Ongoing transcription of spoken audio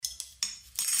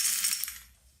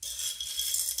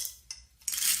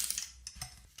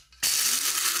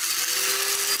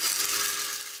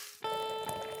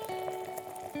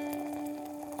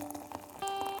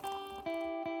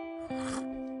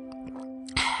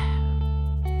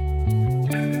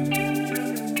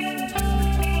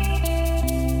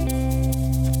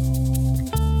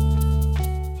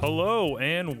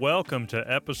welcome to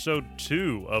episode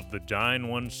 2 of the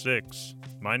Dine 16.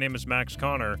 My name is Max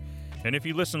Connor, and if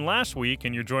you listened last week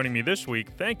and you're joining me this week,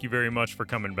 thank you very much for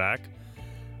coming back.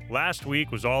 Last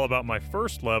week was all about my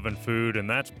first love in food, and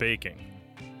that's baking.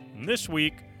 And this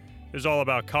week is all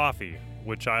about coffee,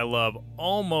 which I love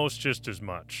almost just as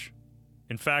much.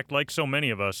 In fact, like so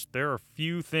many of us, there are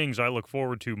few things I look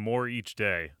forward to more each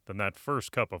day than that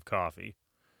first cup of coffee.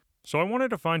 So I wanted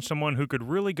to find someone who could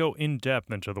really go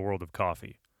in-depth into the world of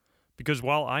coffee. Because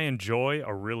while I enjoy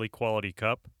a really quality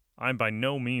cup, I'm by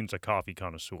no means a coffee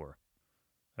connoisseur.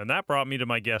 And that brought me to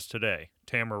my guest today,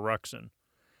 Tamra Ruxin.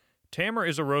 Tamra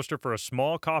is a roaster for a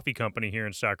small coffee company here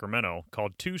in Sacramento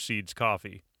called Two Seeds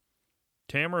Coffee.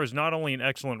 Tamra is not only an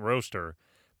excellent roaster,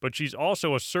 but she's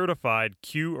also a certified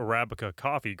Q Arabica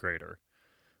coffee grader,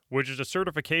 which is a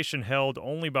certification held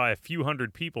only by a few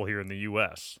hundred people here in the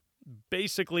U.S.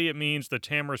 Basically, it means that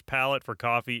Tamra's palate for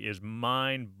coffee is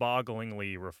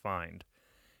mind-bogglingly refined,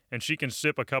 and she can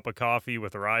sip a cup of coffee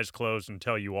with her eyes closed and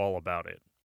tell you all about it.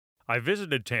 I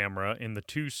visited Tamra in the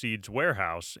Two Seeds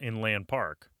warehouse in Land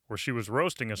Park, where she was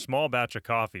roasting a small batch of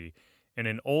coffee in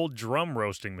an old drum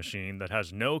roasting machine that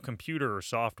has no computer or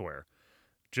software,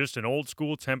 just an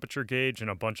old-school temperature gauge and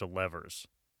a bunch of levers.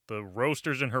 The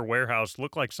roasters in her warehouse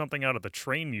look like something out of the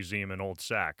train museum in Old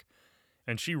Sac,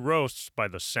 and she roasts by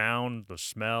the sound, the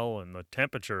smell, and the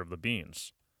temperature of the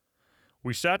beans.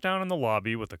 We sat down in the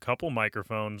lobby with a couple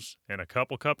microphones and a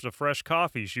couple cups of fresh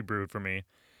coffee she brewed for me,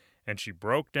 and she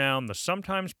broke down the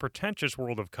sometimes pretentious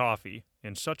world of coffee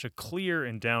in such a clear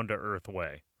and down-to-earth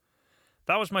way.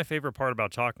 That was my favorite part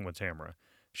about talking with Tamra.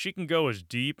 She can go as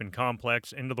deep and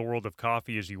complex into the world of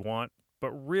coffee as you want,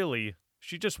 but really,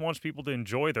 she just wants people to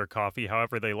enjoy their coffee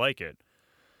however they like it.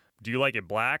 Do you like it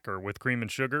black or with cream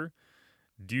and sugar?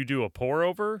 Do you do a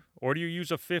pour-over, or do you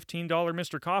use a $15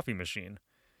 Mr. Coffee machine?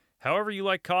 However you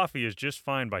like coffee is just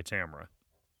fine by Tamra.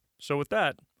 So with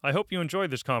that, I hope you enjoyed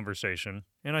this conversation,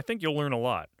 and I think you'll learn a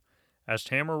lot, as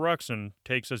Tamra Ruxin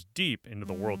takes us deep into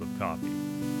the world of coffee.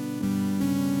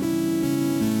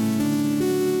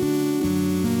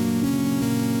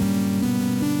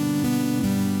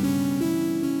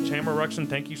 Tamra Ruxin,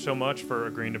 thank you so much for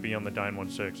agreeing to be on the Dine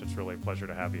 16. It's really a pleasure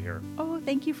to have you here. Oh,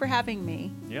 thank you for having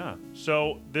me. Yeah.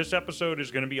 So this episode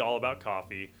is going to be all about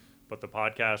coffee, but the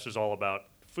podcast is all about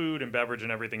food and beverage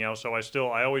and everything else. So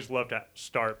I always love to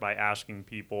start by asking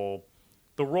people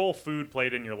the role food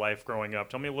played in your life growing up.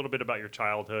 Tell me a little bit about your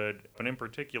childhood, and in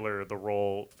particular, the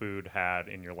role food had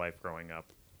in your life growing up.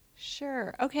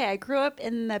 Sure. Okay, I grew up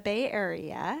in the Bay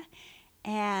Area,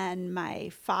 and my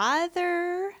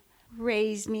father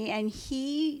raised me, and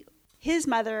his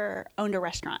mother owned a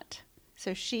restaurant.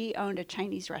 So she owned a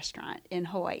Chinese restaurant in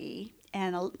Hawaii,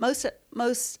 and most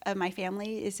of my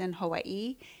family is in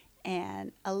Hawaii,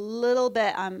 and a little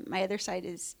bit on my other side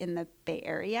is in the Bay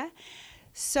Area.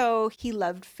 So he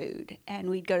loved food, and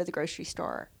we'd go to the grocery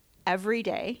store every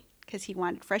day because he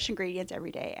wanted fresh ingredients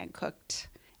every day and cooked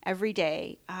every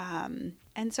day.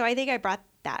 And so I think I brought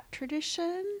that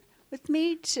tradition with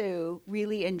me to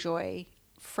really enjoy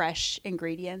fresh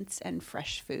ingredients and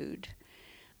fresh food.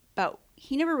 But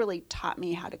he never really taught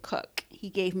me how to cook.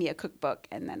 He gave me a cookbook,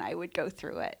 and then I would go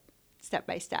through it step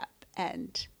by step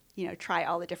and, try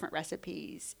all the different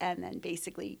recipes and then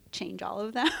basically change all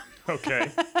of them. Okay.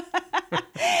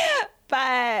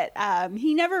 But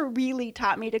he never really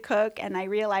taught me to cook, and I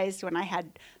realized when I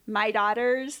had my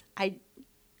daughters, I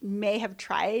may have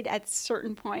tried at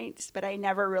certain points, but I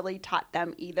never really taught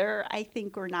them either. I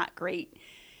think we're not great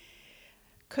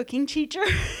cooking teachers.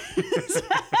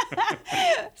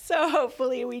 So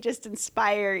hopefully we just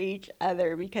inspire each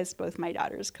other because both my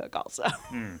daughters cook also.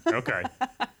 Okay.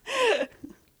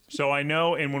 So I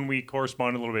know, and when we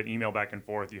corresponded a little bit, email back and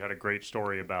forth, you had a great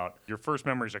story about your first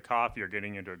memories of coffee or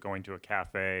going to a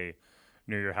cafe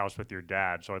near your house with your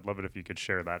dad. So I'd love it if you could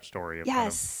share that story.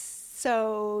 Yes.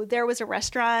 So there was a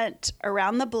restaurant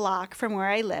around the block from where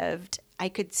I lived. I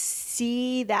could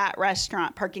see that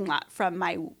restaurant parking lot from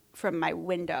my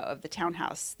window of the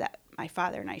townhouse that my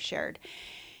father and I shared.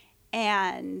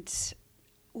 And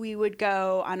we would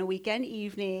go on a weekend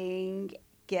evening,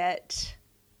 get,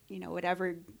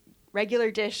 whatever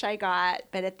regular dish I got,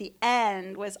 but at the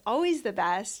end was always the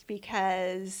best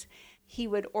because he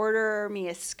would order me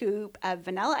a scoop of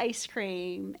vanilla ice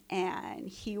cream, and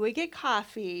he would get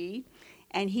coffee,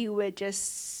 and he would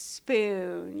just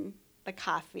spoon the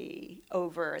coffee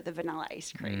over the vanilla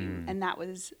ice cream. And that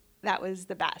was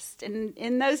the best. And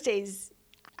in those days,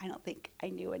 I don't think I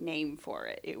knew a name for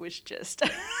it. It was just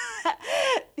One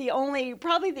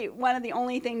of the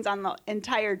only things on the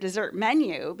entire dessert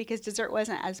menu, because dessert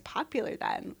wasn't as popular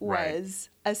then, was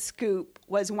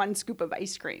one scoop of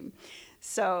ice cream.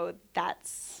 So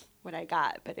that's what I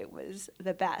got, but it was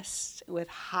the best with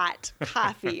hot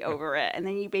coffee over it. And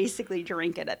then you basically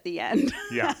drink it at the end.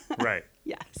 Yeah, right.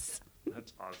 Yes.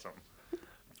 That's awesome.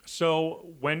 So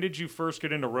when did you first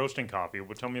get into roasting coffee?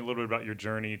 Well, tell me a little bit about your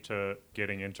journey to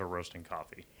getting into roasting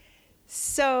coffee.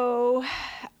 So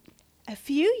a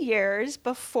few years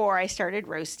before I started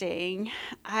roasting,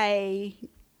 I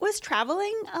was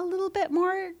traveling a little bit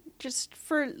more just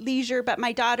for leisure, but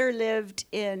my daughter lived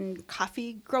in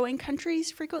coffee growing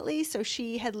countries frequently. So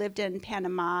she had lived in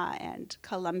Panama and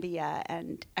Colombia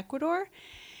and Ecuador.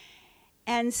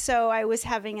 And so I was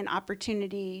having an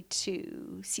opportunity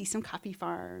to see some coffee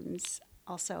farms.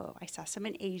 Also, I saw some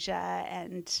in Asia,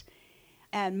 and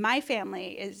my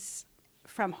family is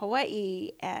from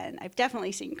Hawaii, and I've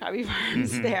definitely seen coffee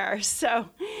farms there. So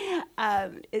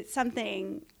it's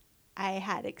something I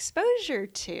had exposure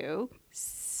to.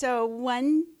 So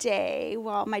one day,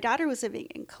 while my daughter was living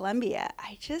in Colombia,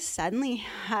 I just suddenly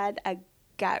had a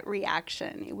gut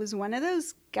reaction. It was one of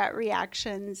those gut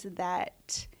reactions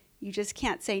that you just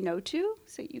can't say no to.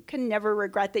 So you can never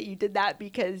regret that you did that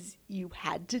because you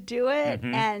had to do it.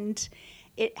 And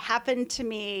it happened to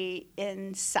me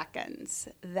in seconds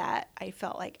that I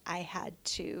felt like I had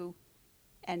to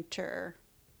enter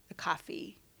the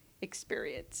coffee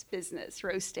experience, business,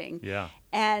 roasting. Yeah.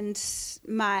 And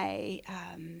my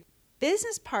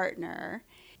business partner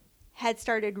had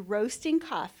started roasting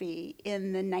coffee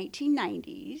in the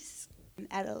 1990s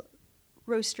at a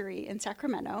roastery in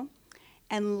Sacramento,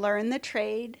 and learn the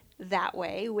trade that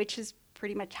way, which is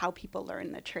pretty much how people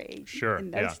learn the trade in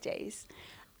those days.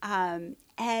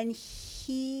 And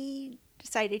he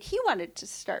decided he wanted to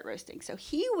start roasting. So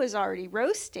he was already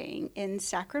roasting in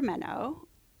Sacramento,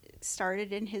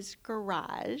 started in his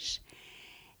garage,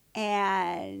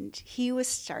 and he was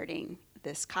starting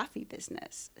this coffee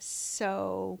business.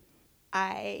 So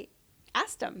I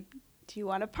asked him, do you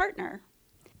want a partner?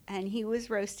 And he was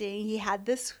roasting. He had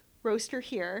this roaster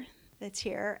here. That's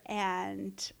here.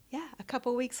 And yeah, a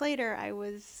couple weeks later, I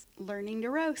was learning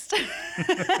to roast.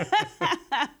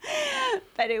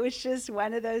 But it was just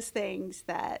one of those things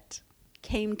that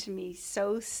came to me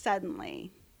so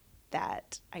suddenly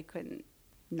that I couldn't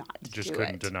not Just do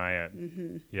couldn't it. deny it.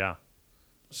 Yeah.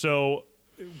 So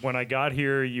when I got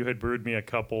here, you had brewed me a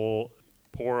couple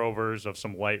pour-overs of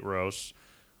some light roasts,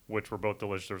 which were both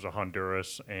delicious. There was a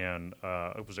Honduras and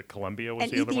was it Colombia? Was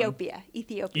and the other one?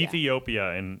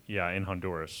 Ethiopia. in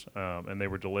Honduras, and they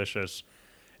were delicious.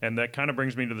 And that kind of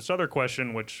brings me to this other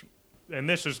question, which, and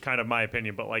this is kind of my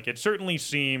opinion, but like it certainly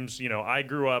seems, I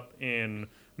grew up in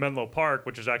Menlo Park,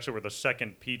 which is actually where the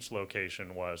second Pete's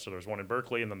location was. So there's one in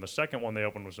Berkeley, and then the second one they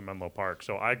opened was in Menlo Park.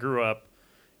 So I grew up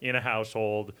in a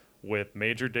household with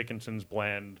Major Dickinson's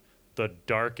blend, the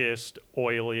darkest,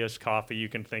 oiliest coffee you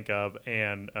can think of,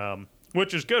 and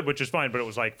which is good, which is fine. But it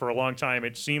was like for a long time,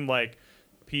 it seemed like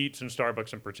Pete's and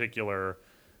Starbucks in particular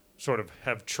sort of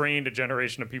have trained a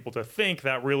generation of people to think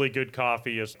that really good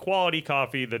coffee is quality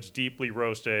coffee that's deeply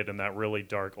roasted and that really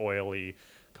dark, oily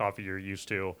coffee you're used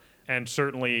to. And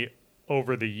certainly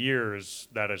over the years,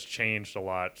 that has changed a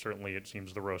lot. Certainly it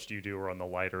seems the roast you do are on the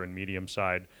lighter and medium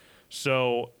side.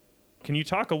 So can you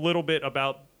talk a little bit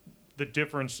about the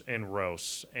difference in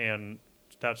roasts and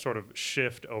that sort of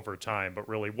shift over time? But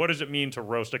really, what does it mean to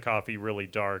roast a coffee really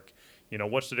dark?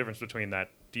 What's the difference between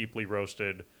that deeply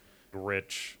roasted,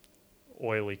 rich,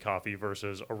 oily coffee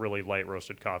versus a really light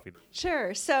roasted coffee?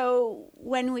 Sure. So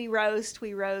when we roast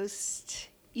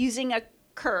using a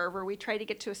curve, or we try to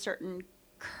get to a certain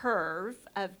curve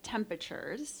of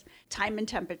temperatures, time and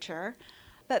temperature.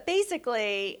 But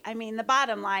basically, the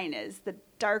bottom line is the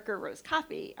darker roast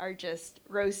coffee are just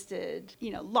roasted,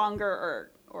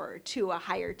 longer or to a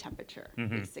higher temperature,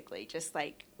 basically, just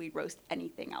like we roast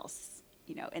anything else,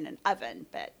 in an oven.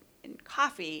 But in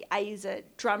coffee, I use a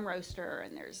drum roaster,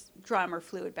 and there's drum or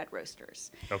fluid bed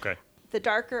roasters. Okay. The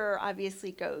darker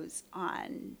obviously goes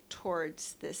on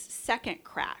towards this second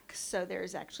crack. So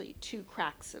there's actually two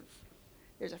cracks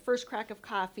there's a first crack of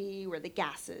coffee where the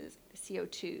gases, the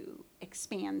CO2,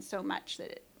 expand so much that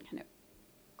it kind of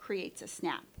creates a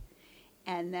snap.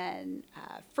 And then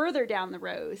further down the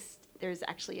roast, there's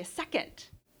actually a second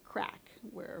crack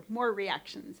where more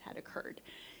reactions had occurred.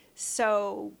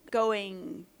 So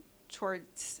going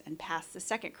towards and past the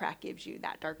second crack gives you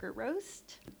that darker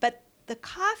roast. But the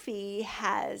coffee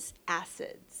has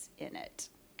acids in it.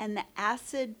 And the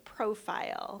acid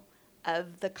profile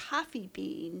of the coffee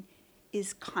bean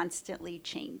is constantly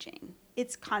changing.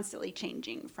 It's constantly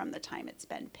changing from the time it's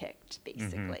been picked,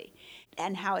 basically,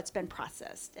 and how it's been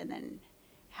processed, and then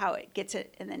how it gets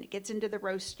it, and then it gets into the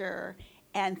roaster,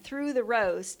 and through the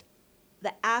roast,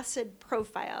 the acid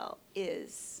profile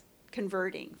is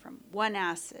converting from one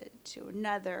acid to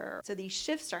another. So these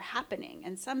shifts are happening,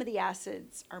 and some of the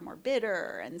acids are more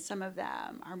bitter, and some of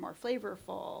them are more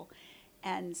flavorful,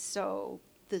 and so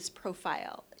this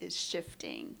profile is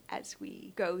shifting as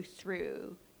we go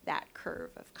through that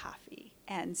curve of coffee.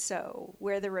 And so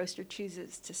where the roaster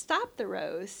chooses to stop the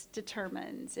roast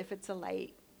determines if it's a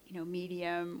light,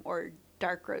 medium or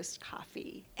dark roast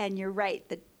coffee. And you're right,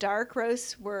 the dark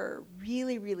roasts were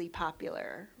really, really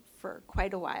popular for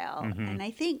quite a while. And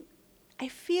I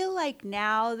feel like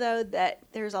now, though, that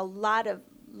there's a lot of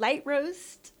light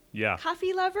roast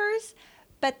coffee lovers,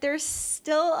 but there's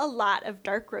still a lot of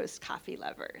dark roast coffee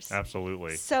lovers.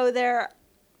 Absolutely. So there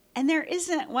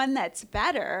isn't one that's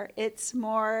better. It's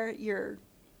more your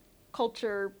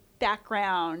culture,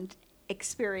 background,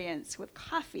 experience with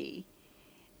coffee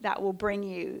that will bring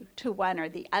you to one or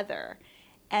the other.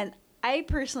 And I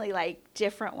personally like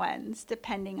different ones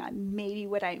depending on maybe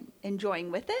what I'm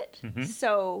enjoying with it.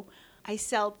 So I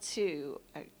sell to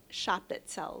a shop that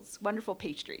sells wonderful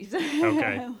pastries.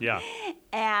 Okay, yeah.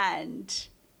 And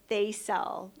they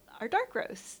sell our dark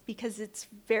roast because it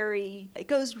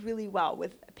goes really well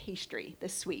with a pastry, the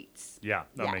sweets. Yeah,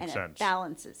 that makes sense. It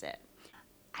balances it.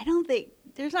 I don't think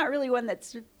there's not really one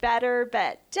that's better,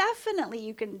 but definitely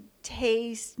you can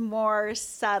taste more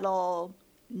subtle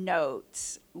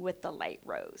notes with the light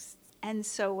roast. And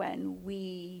so when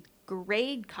we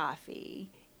grade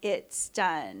coffee, it's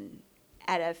done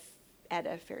at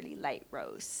a fairly light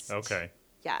roast. Okay.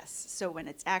 Yes. So when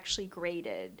it's actually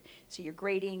graded, so you're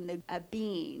grading a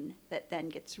bean that then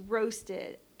gets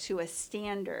roasted to a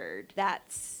standard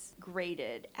that's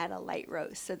graded at a light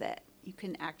roast so that you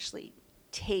can actually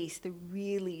taste the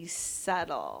really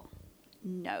subtle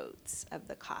notes of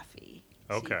the coffee.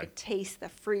 Okay. So you could taste the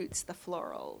fruits, the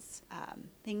florals,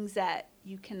 things that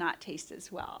you cannot taste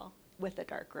as well with a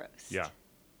dark roast. Yeah.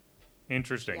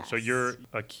 Interesting. Yes. So you're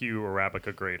a Q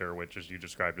Arabica grader, which, as you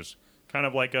described, is kind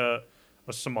of like a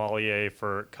sommelier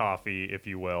for coffee, if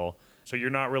you will. So you're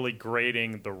not really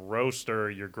grading the roaster,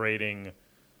 you're grading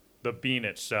the bean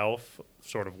itself,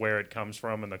 sort of where it comes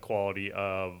from and the quality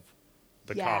of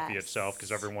the coffee itself,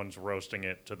 because everyone's roasting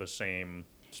it to the same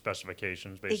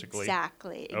specifications, basically.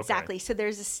 Exactly. So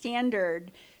there's a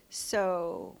standard.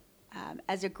 So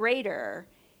as a grader,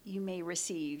 you may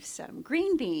receive some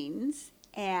green beans,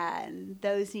 and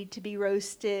those need to be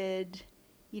roasted,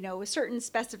 with certain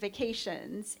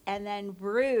specifications, and then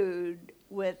brewed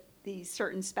with these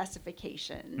certain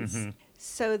specifications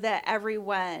so that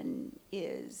everyone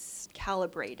is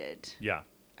calibrated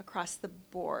across the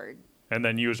board. And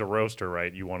then you as a roaster,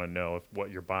 right, you want to know if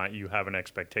what you're buying, you have an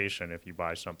expectation if you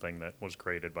buy something that was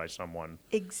created by someone.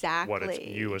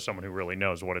 Exactly. You as someone who really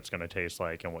knows what it's going to taste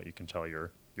like and what you can tell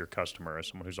your customer as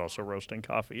someone who's also roasting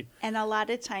coffee. And a lot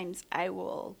of times I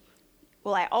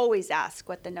always ask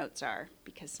what the notes are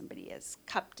because somebody has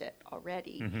cupped it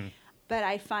already. But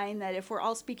I find that if we're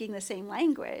all speaking the same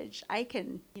language, I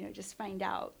can, just find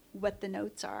out what the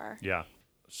notes are. Yeah.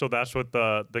 So that's what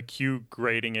the Q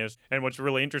grading is. And what's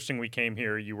really interesting, we came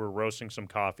here, you were roasting some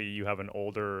coffee. You have an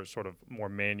older, sort of more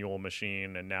manual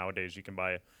machine. And nowadays you can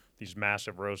buy these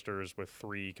massive roasters with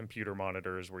 3 computer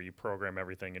monitors where you program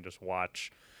everything and just watch,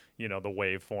 the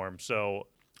waveform. So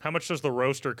how much does the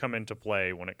roaster come into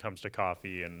play when it comes to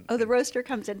coffee? The roaster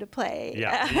comes into play.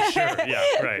 Yeah, sure.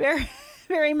 Yeah, right. Very,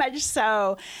 very much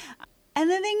so.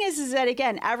 And the thing is that,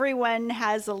 again, everyone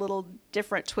has a little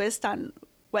different twist on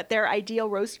what their ideal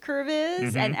roast curve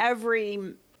is, and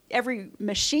every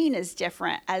machine is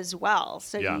different as well.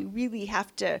 So you really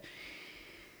have to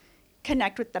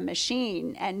connect with the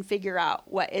machine and figure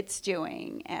out what it's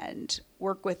doing and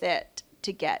work with it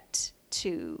to get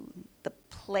to the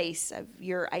place of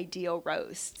your ideal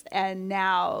roast. And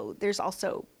now there's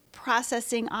also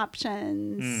processing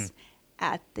options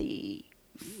at the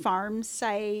farm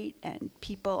site, and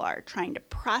people are trying to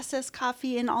process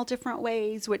coffee in all different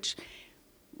ways, which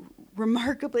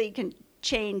remarkably can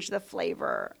change the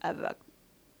flavor of a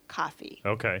coffee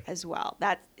as well.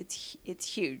 It's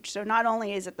huge. So not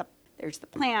only is it there's the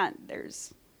plant,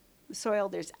 there's the soil,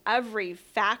 there's every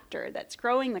factor that's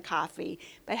growing the coffee,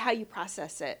 but how you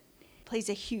process it plays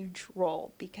a huge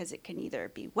role because it can either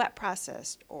be wet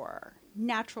processed or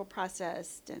natural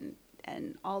processed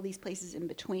and all these places in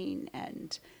between,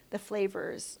 and the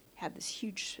flavors have this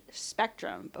huge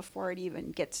spectrum before it even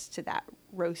gets to that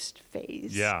roast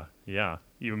phase. Yeah.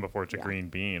 Even before it's a green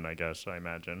bean, I guess, I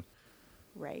imagine.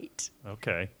 Right.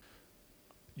 Okay.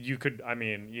 You could,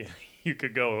 you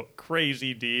could go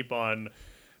crazy deep on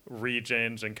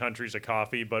regions and countries of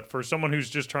coffee, but for someone who's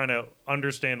just trying to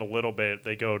understand a little bit,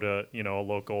 they go to, a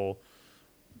local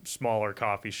smaller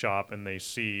coffee shop and they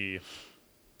see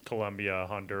Colombia,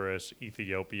 Honduras,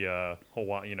 Ethiopia,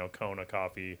 Hawaii, Kona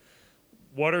coffee.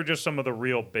 What are just some of the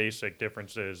real basic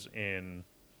differences in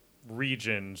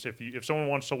regions? If someone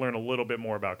wants to learn a little bit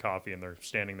more about coffee and they're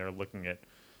standing there looking at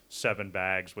 7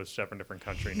 bags with 7 different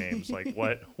country names, like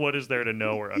what is there to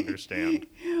know or understand?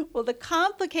 Well, the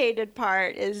complicated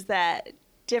part is that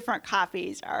different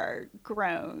coffees are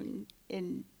grown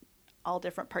in all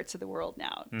different parts of the world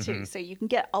now, too. Mm-hmm. So you can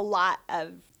get a lot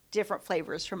of different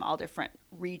flavors from all different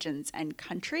regions and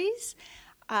countries.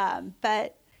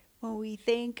 But when we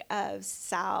think of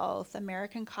South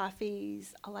American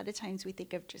coffees, a lot of times we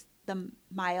think of just the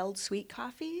mild sweet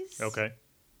coffees. Okay.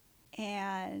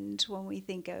 And when we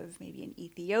think of maybe an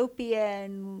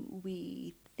Ethiopian,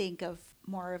 we think of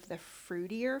more of the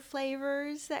fruitier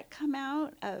flavors that come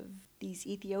out of these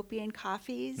Ethiopian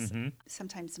coffees. Mm-hmm.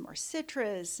 Sometimes more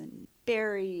citrus and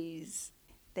berries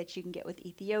that you can get with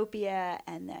Ethiopia.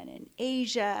 And then in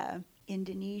Asia,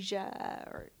 Indonesia,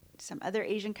 or some other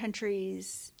Asian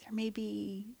countries, there may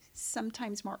be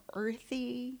sometimes more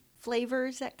earthy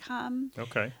flavors that come.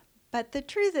 Okay. But the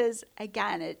truth is,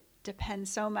 again, it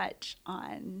depends so much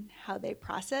on how they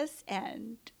process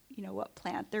and, what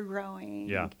plant they're growing.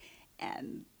 Yeah.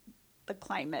 And the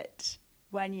climate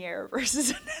one year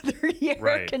versus another year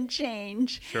Right. can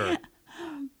change. Sure.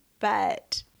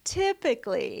 But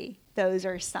typically, those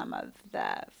are some of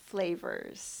the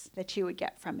flavors that you would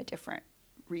get from a different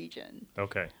region.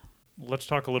 Okay. Let's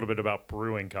talk a little bit about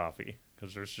brewing coffee,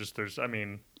 because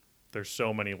there's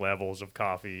so many levels of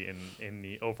coffee in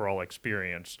the overall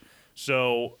experience.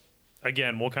 So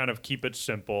again, we'll kind of keep it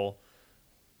simple.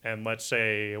 And let's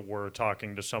say we're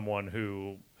talking to someone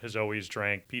who has always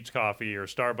drank Peet's coffee or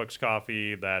Starbucks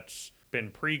coffee that's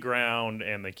been pre-ground,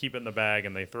 and they keep it in the bag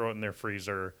and they throw it in their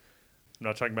freezer. I'm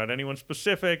not talking about anyone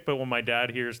specific, but when my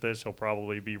dad hears this, he'll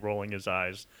probably be rolling his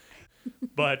eyes.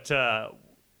 But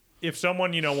if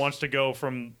someone, wants to go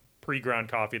from pre-ground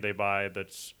coffee they buy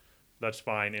that's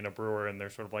fine in a brewer, and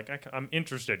they're sort of like, I'm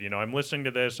interested, I'm listening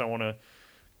to this,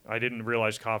 I didn't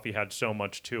realize coffee had so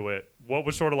much to it. What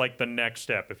was sort of like the next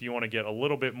step? If you want to get a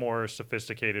little bit more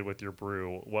sophisticated with your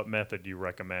brew, what method do you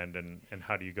recommend, and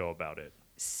how do you go about it?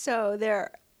 So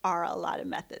there are a lot of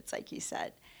methods, like you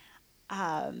said.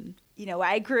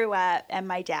 I grew up and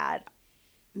my dad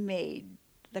made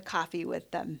the coffee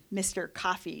with the Mr.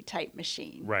 Coffee type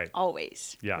machine. Right.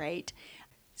 Always. Yeah. Right.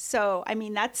 So,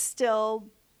 that's still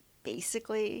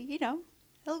basically,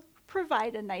 he'll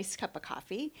provide a nice cup of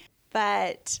coffee.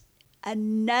 But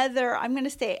I'm going to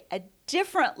say a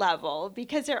different level,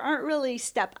 because there aren't really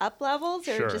step up levels.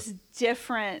 There Sure. are just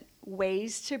different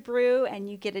ways to brew, and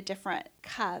you get a different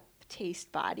cup,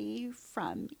 taste, body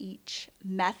from each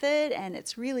method, and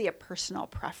it's really a personal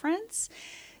preference.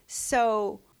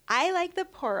 So I like the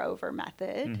pour over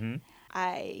method. Mm-hmm.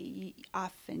 I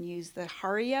often use the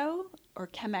Hario, or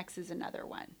Chemex is another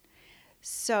one.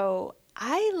 So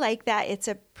I like that. It's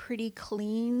a pretty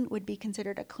clean, would be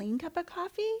considered a clean cup of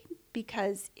coffee,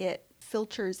 because it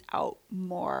filters out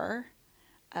more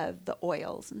of the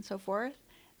oils and so forth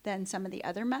than some of the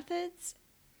other methods.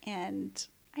 And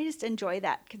I just enjoy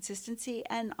that consistency.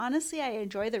 And honestly, I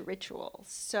enjoy the ritual.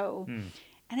 So, and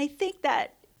I think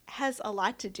that has a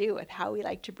lot to do with how we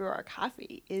like to brew our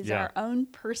coffee, is our own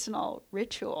personal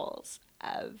rituals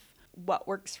of what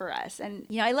works for us. And,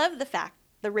 I love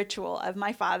the ritual of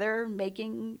my father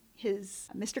making his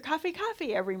Mr.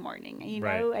 Coffee every morning.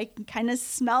 Right. I can kind of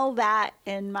smell that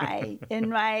in my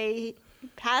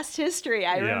past history.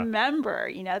 I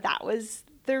remember, that was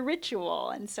the ritual.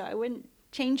 And so I wouldn't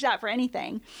change that for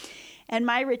anything. And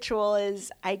my ritual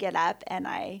is I get up and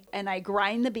I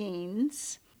grind the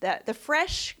beans. The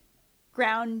fresh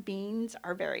ground beans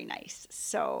are very nice.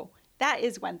 So that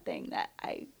is one thing that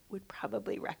I would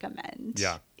probably recommend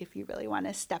if you really want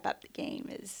to step up the game,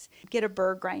 is get a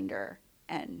burr grinder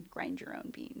and grind your own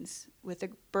beans with a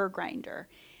burr grinder.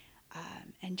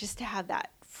 And just to have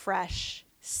that fresh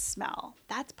smell,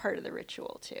 that's part of the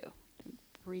ritual too.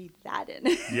 Breathe that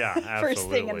in first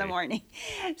thing in the morning.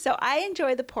 So I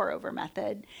enjoy the pour over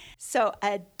method. So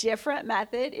a different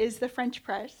method is the French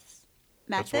press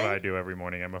method. That's what I do every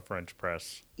morning. I'm a French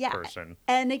press person.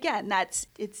 And again,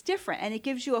 it's different, and it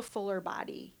gives you a fuller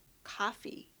body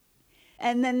coffee.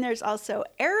 And then there's also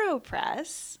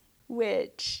AeroPress,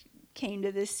 which came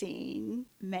to the scene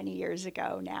many years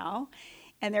ago now.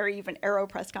 And there are even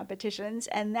AeroPress competitions.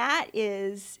 And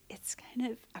it's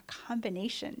kind of a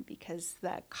combination because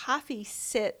the coffee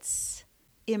sits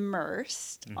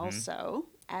immersed also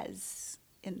as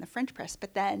in the French press,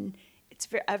 but then it's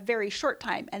a very short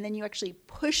time. And then you actually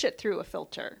push it through a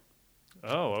filter.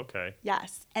 Oh, okay.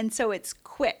 Yes. And so it's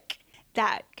quick.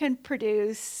 That can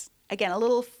produce, again, a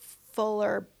little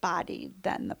fuller body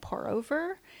than the pour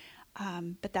over.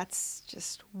 But that's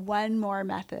just one more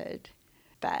method.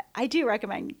 But I do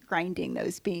recommend grinding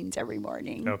those beans every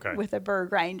morning with a burr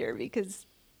grinder because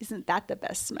isn't that the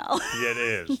best smell? Yeah, it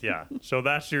is. Yeah. So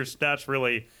that's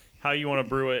really how you want to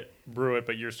brew it.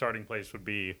 But your starting place would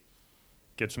be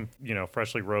get some,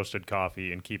 freshly roasted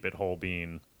coffee and keep it whole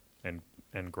bean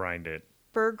and grind it.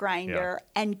 Burr grinder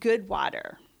and good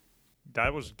water. I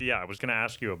was going to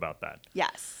ask you about that.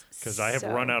 Yes. Because I have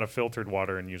run out of filtered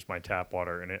water and used my tap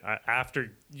water. And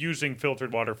after using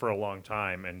filtered water for a long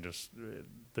time, and just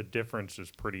the difference is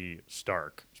pretty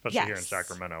stark, especially here in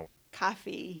Sacramento.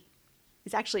 Coffee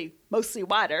is actually mostly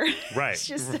water. Right. It's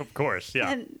just, of course,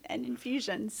 yeah. And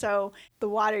infusion. So the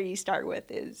water you start with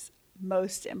is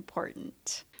most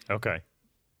important. Okay.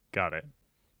 Got it.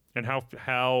 And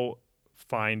how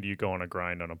fine do you go on a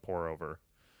grind on a pour over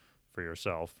for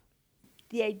yourself?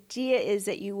 The idea is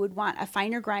that you would want a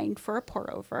finer grind for a pour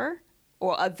over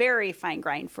or a very fine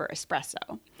grind for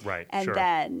espresso. Right. And sure.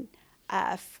 then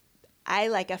I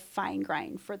like a fine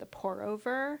grind for the pour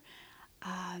over.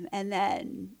 And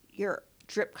then your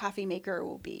drip coffee maker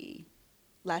will be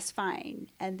less fine.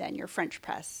 And then your French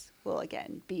press will,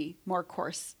 again, be more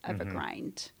coarse of a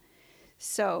grind.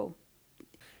 So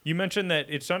you mentioned that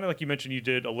it sounded like you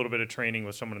did a little bit of training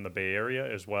with someone in the Bay Area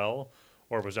as well.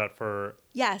 Or was that for...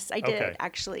 Yes, I did,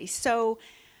 actually. So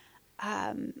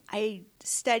I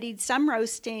studied some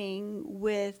roasting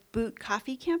with Boot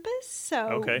Coffee Campus.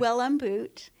 So Willem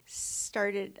Boot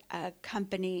started a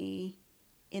company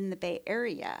in the Bay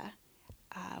Area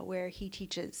where he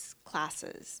teaches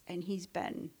classes. And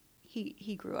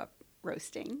he grew up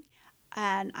roasting.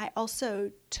 And I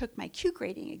also took my Q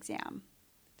grading exam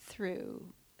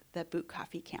through the Boot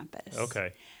Coffee Campus.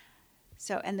 Okay.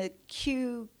 So, and the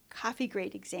Q coffee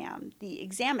grade exam, the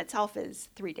exam itself is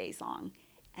 3 days long,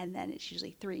 and then it's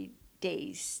usually 3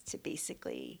 days to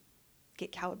basically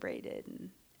get calibrated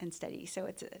and study. So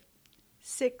it's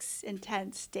 6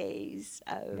 intense days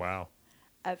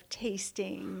of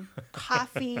tasting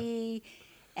coffee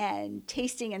and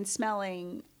tasting and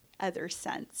smelling other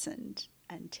scents and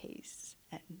tastes.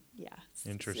 And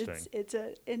interesting. It's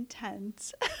an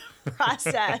intense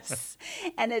process,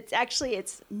 and it's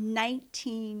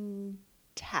 19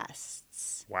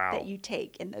 tests that you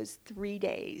take in those 3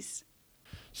 days.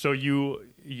 So you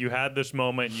had this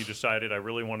moment, you decided I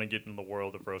really want to get in the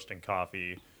world of roasting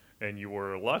coffee, and you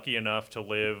were lucky enough to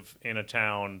live in a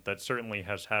town that certainly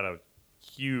has had a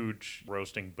huge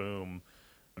roasting boom.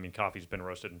 I mean, coffee's been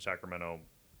roasted in Sacramento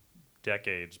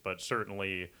decades, but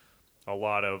certainly a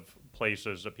lot of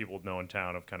places that people know in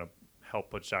town have kind of helped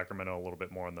put Sacramento a little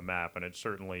bit more on the map. And it's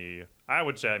certainly, I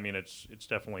would say, I mean, it's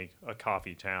definitely a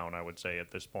coffee town, I would say, at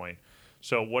this point.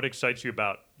 So what excites you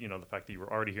about, the fact that you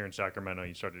were already here in Sacramento,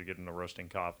 you started to get into roasting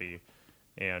coffee,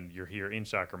 and you're here in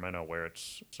Sacramento where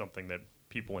it's something that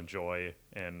people enjoy,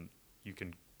 and you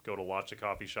can go to lots of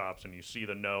coffee shops and you see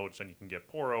the notes and you can get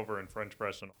pour over and French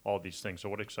press and all these things. So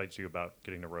what excites you about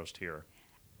getting to roast here?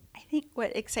 I think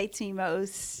what excites me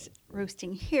most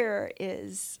roasting here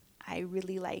is I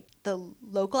really like the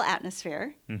local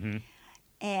atmosphere.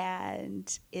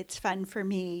 And it's fun for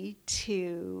me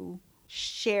to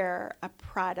share a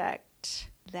product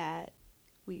that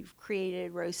we've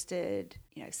created, roasted,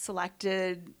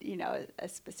 selected, a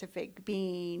specific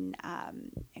bean,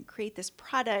 and create this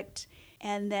product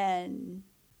and then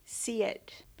see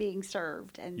it being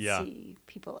served and see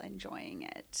people enjoying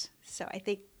it. So I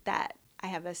think that I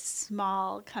have a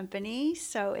small company,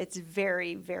 so it's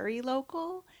very, very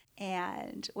local.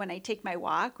 And when I take my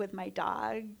walk with my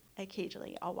dog,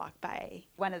 occasionally I'll walk by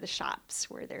one of the shops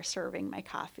where they're serving my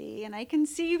coffee, and I can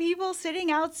see people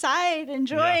sitting outside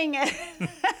enjoying it.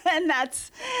 And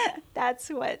that's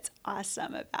what's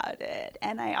awesome about it.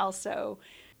 And I also,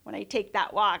 when I take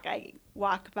that walk, I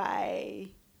walk by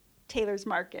Taylor's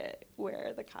Market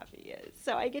where the coffee is.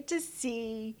 So I get to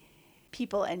see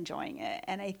people enjoying it.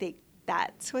 And I think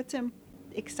that's what's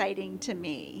exciting to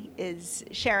me, is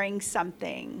sharing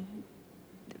something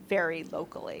very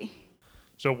locally.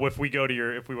 So if we went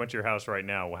to your house right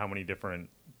now, how many different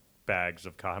bags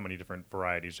of how many different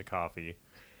varieties of coffee?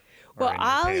 Well,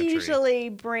 I'll usually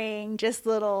bring just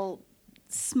little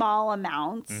small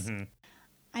amounts.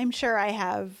 I'm sure I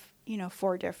have,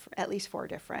 at least four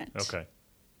different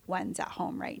ones at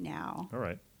home right now. All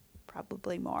right.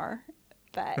 Probably more.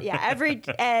 But yeah,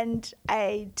 and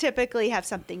I typically have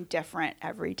something different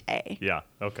every day. Yeah.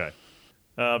 Okay.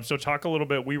 So talk a little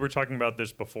bit. We were talking about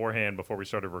this beforehand before we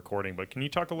started recording, but can you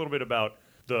talk a little bit about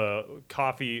the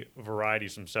coffee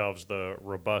varieties themselves, the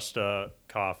Robusta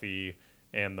coffee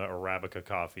and the Arabica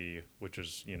coffee, which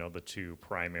is, the two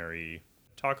primary.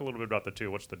 Talk a little bit about the two.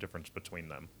 What's the difference between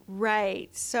them?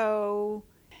 Right. So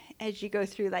as you go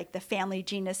through like the family,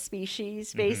 genus,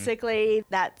 species, basically,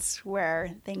 that's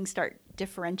where things start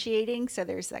differentiating. So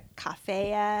there's a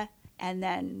Coffea, and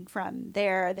then from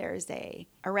there, there's a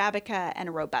Arabica and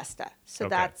a Robusta. So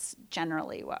that's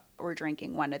generally what we're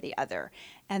drinking, one or the other.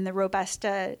 And the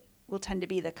Robusta will tend to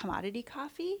be the commodity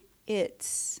coffee.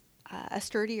 It's a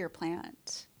sturdier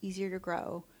plant, easier to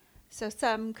grow. So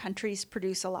some countries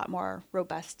produce a lot more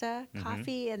Robusta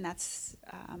coffee, and that's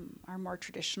our more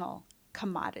traditional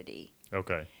commodity.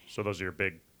 Okay. So those are your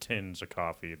big tins of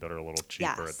coffee that are a little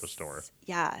cheaper at the store.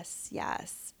 Yes.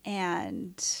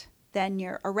 And then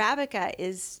your Arabica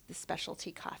is the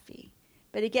specialty coffee.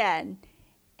 But again,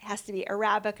 it has to be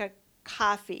Arabica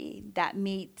coffee that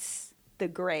meets the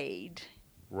grade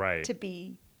to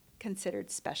be considered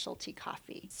specialty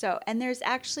coffee. So, and there's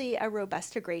actually a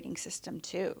Robusta grading system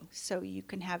too. So you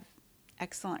can have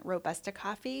excellent Robusta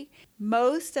coffee.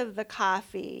 Most of the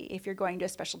coffee, if you're going to a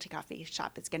specialty coffee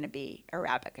shop, it's going to be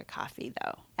Arabica coffee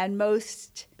though. And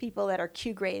most people that are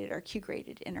Q graded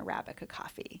in Arabica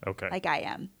coffee, like I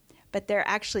am. But there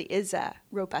actually is a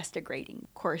Robusta grading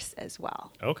course as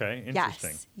well. Okay,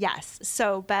 interesting. Yes.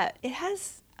 So, but it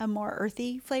has a more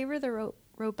earthy flavor, the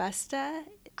Robusta.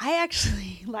 I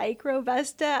actually like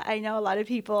Robusta. I know a lot of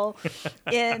people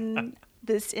in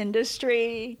this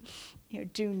industry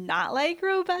do not like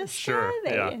Robusta. Sure,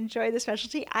 they enjoy the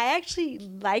specialty. I actually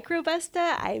like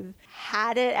Robusta. I've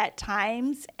had it at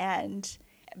times,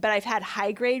 but I've had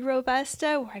high grade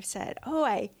Robusta where I've said,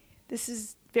 this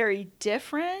is very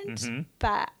different,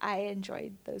 but I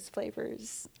enjoyed those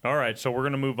flavors. All right, so we're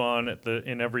going to move on.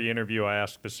 In every interview, I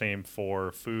ask the same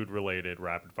 4 food-related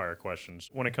rapid-fire questions.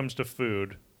 When it comes to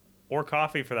food, or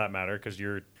coffee for that matter, because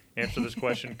your answer to this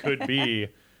question could be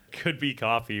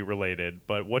coffee-related,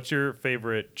 but what's your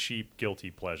favorite cheap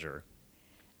guilty pleasure?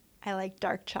 I like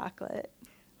dark chocolate.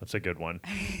 That's a good one.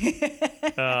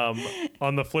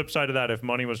 On the flip side of that, if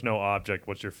money was no object,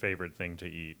 what's your favorite thing to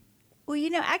eat? Well,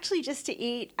 actually just to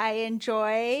eat, I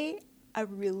enjoy a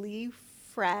really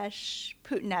fresh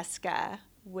puttanesca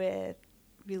with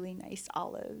really nice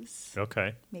olives.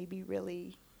 Okay. Maybe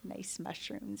really nice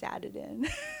mushrooms added in.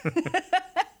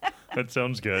 That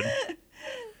sounds good.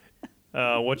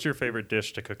 What's your favorite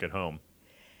dish to cook at home?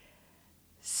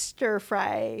 Stir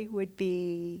fry would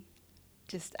be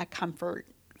just a comfort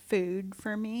food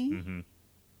for me.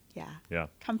 Yeah.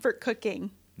 Comfort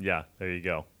cooking. Yeah, there you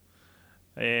go.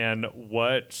 And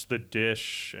what's the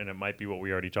dish, and it might be what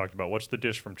we already talked about, what's the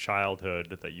dish from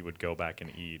childhood that you would go back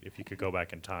and eat if you could go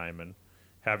back in time and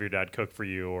have your dad cook for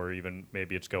you, or even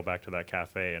maybe it's go back to that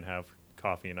cafe and have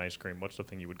coffee and ice cream? What's the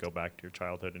thing you would go back to your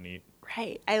childhood and eat?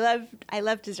 Right. I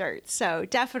love desserts. So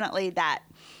definitely that,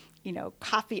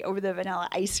 coffee over the vanilla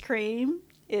ice cream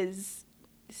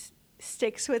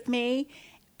sticks with me.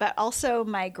 But also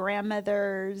my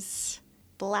grandmother's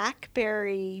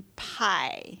blackberry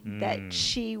pie that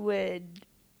she would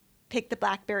pick the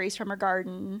blackberries from her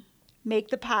garden, make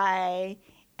the pie,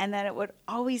 and then it would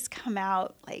always come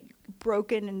out like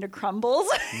broken into crumbles.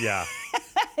 Yeah.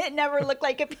 It never looked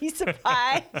like a piece of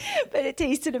pie, but it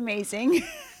tasted amazing.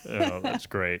 Oh, that's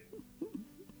great.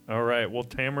 All right. Well,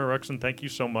 Tamra Ruxin, thank you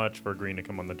so much for agreeing to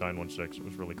come on the Dine 16. It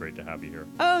was really great to have you here.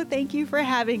 Oh, thank you for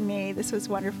having me. This was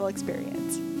a wonderful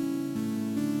experience.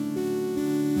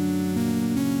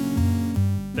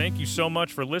 Thank you so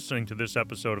much for listening to this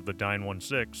episode of the Dine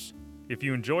 16. If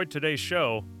you enjoyed today's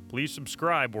show, please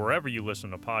subscribe wherever you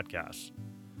listen to podcasts.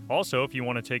 Also, if you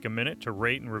want to take a minute to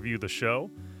rate and review the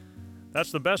show,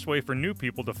 that's the best way for new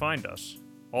people to find us.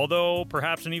 Although,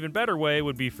 perhaps an even better way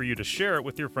would be for you to share it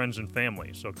with your friends and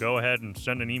family. So go ahead and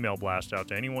send an email blast out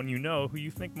to anyone you know who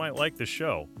you think might like the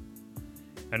show.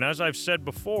 And as I've said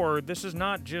before, this is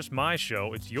not just my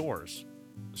show, it's yours.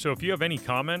 So if you have any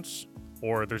comments,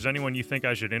 or if there's anyone you think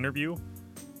I should interview,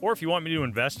 or if you want me to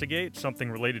investigate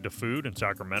something related to food in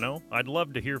Sacramento, I'd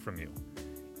love to hear from you.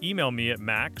 Email me at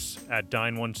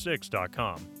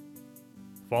max@dine16.com.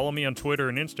 Follow me on Twitter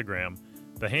and Instagram.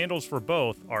 The handles for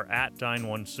both are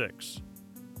 @dine16.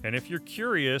 And if you're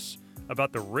curious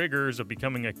about the rigors of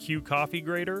becoming a Q coffee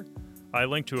grader, I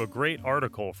link to a great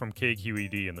article from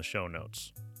KQED in the show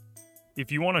notes.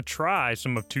 If you want to try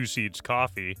some of Two Seeds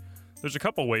coffee, there's a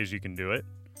couple ways you can do it.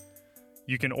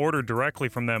 You can order directly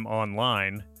from them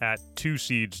online at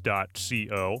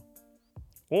twoseeds.co,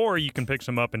 or you can pick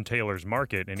some up in Taylor's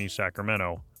Market in East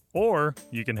Sacramento, or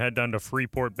you can head down to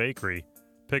Freeport Bakery,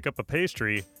 pick up a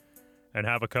pastry, and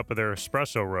have a cup of their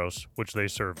espresso roast, which they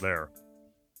serve there.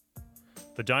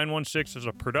 The Dine 16 is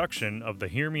a production of the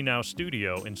Hear Me Now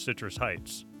studio in Citrus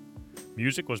Heights.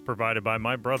 Music was provided by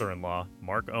my brother-in-law,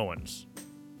 Mark Owens.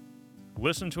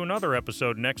 Listen to another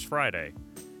episode next Friday,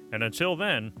 and until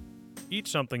then, eat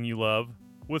something you love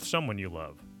with someone you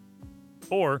love.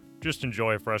 Or just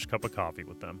enjoy a fresh cup of coffee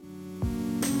with them.